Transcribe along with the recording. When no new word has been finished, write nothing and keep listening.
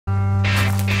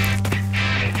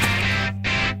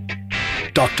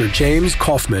Dr. James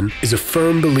Kaufman is a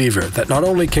firm believer that not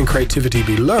only can creativity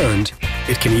be learned,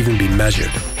 it can even be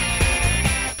measured.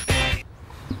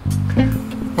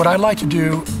 What I'd like to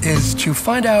do is to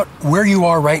find out where you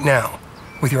are right now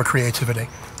with your creativity.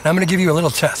 And I'm going to give you a little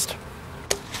test.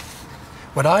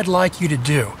 What I'd like you to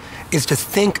do is to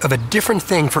think of a different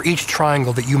thing for each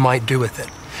triangle that you might do with it.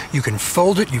 You can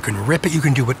fold it, you can rip it, you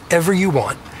can do whatever you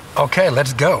want. Okay,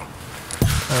 let's go.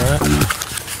 All right.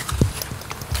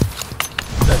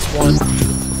 That's one.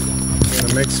 I'm going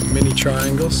to make some mini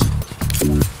triangles.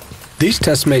 These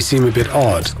tests may seem a bit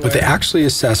odd, but they actually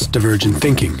assess divergent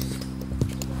thinking,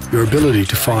 your ability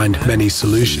to find many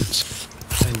solutions.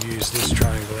 And use this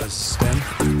triangle as a stem.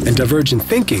 And divergent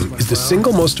thinking is the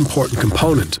single most important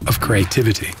component of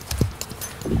creativity.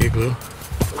 Igloo.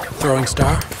 Throwing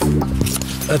star.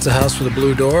 That's a house with a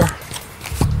blue door.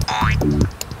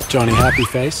 Johnny Happy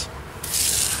Face.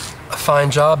 A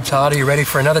fine job, Todd. Are you ready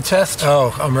for another test?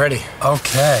 Oh, I'm ready.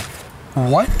 Okay.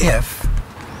 What if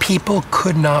people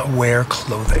could not wear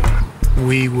clothing?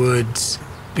 We would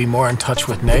be more in touch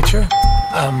with nature.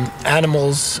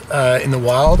 Animals in the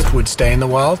wild would stay in the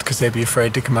wild because they'd be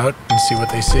afraid to come out and see what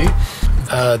they see.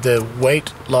 The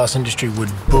weight loss industry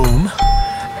would boom.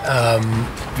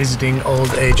 Visiting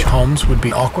old age homes would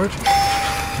be awkward.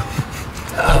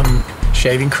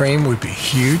 Shaving cream would be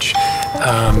huge.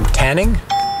 Tanning,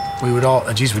 we would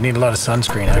all, geez, we need a lot of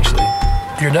sunscreen actually.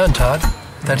 You're done, Todd.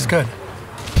 That's good.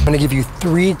 I'm going to give you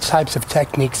 3 types of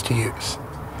techniques to use.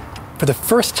 For the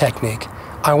first technique,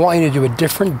 I want you to do a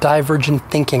different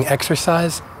divergent thinking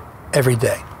exercise every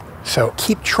day. So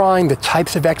keep trying the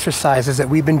types of exercises that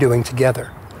we've been doing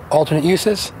together. Alternate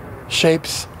uses,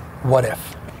 shapes, what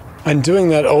if. And doing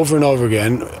that over and over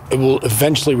again, it will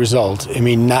eventually result in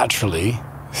me naturally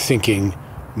thinking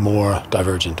more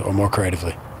divergent or more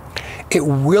creatively. It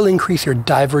will increase your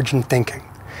divergent thinking.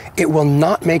 It will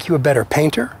not make you a better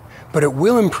painter, but it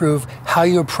will improve how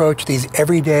you approach these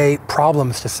everyday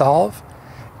problems to solve.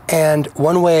 And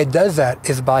one way it does that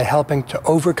is by helping to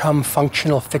overcome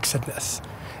functional fixedness.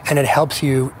 And it helps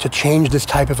you to change this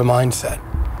type of a mindset.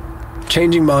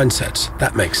 Changing mindsets,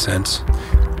 that makes sense.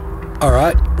 All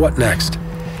right, what next?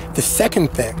 The second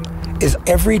thing is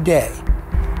every day,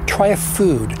 try a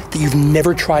food that you've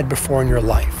never tried before in your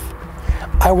life.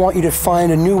 I want you to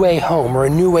find a new way home or a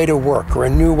new way to work or a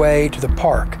new way to the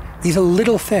park. These are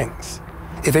little things.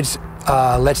 If it's,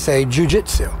 let's say,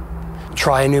 jujitsu,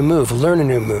 try a new move, learn a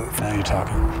new move. Now you're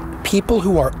talking. People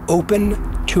who are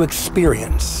open to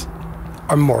experience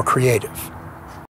are more creative.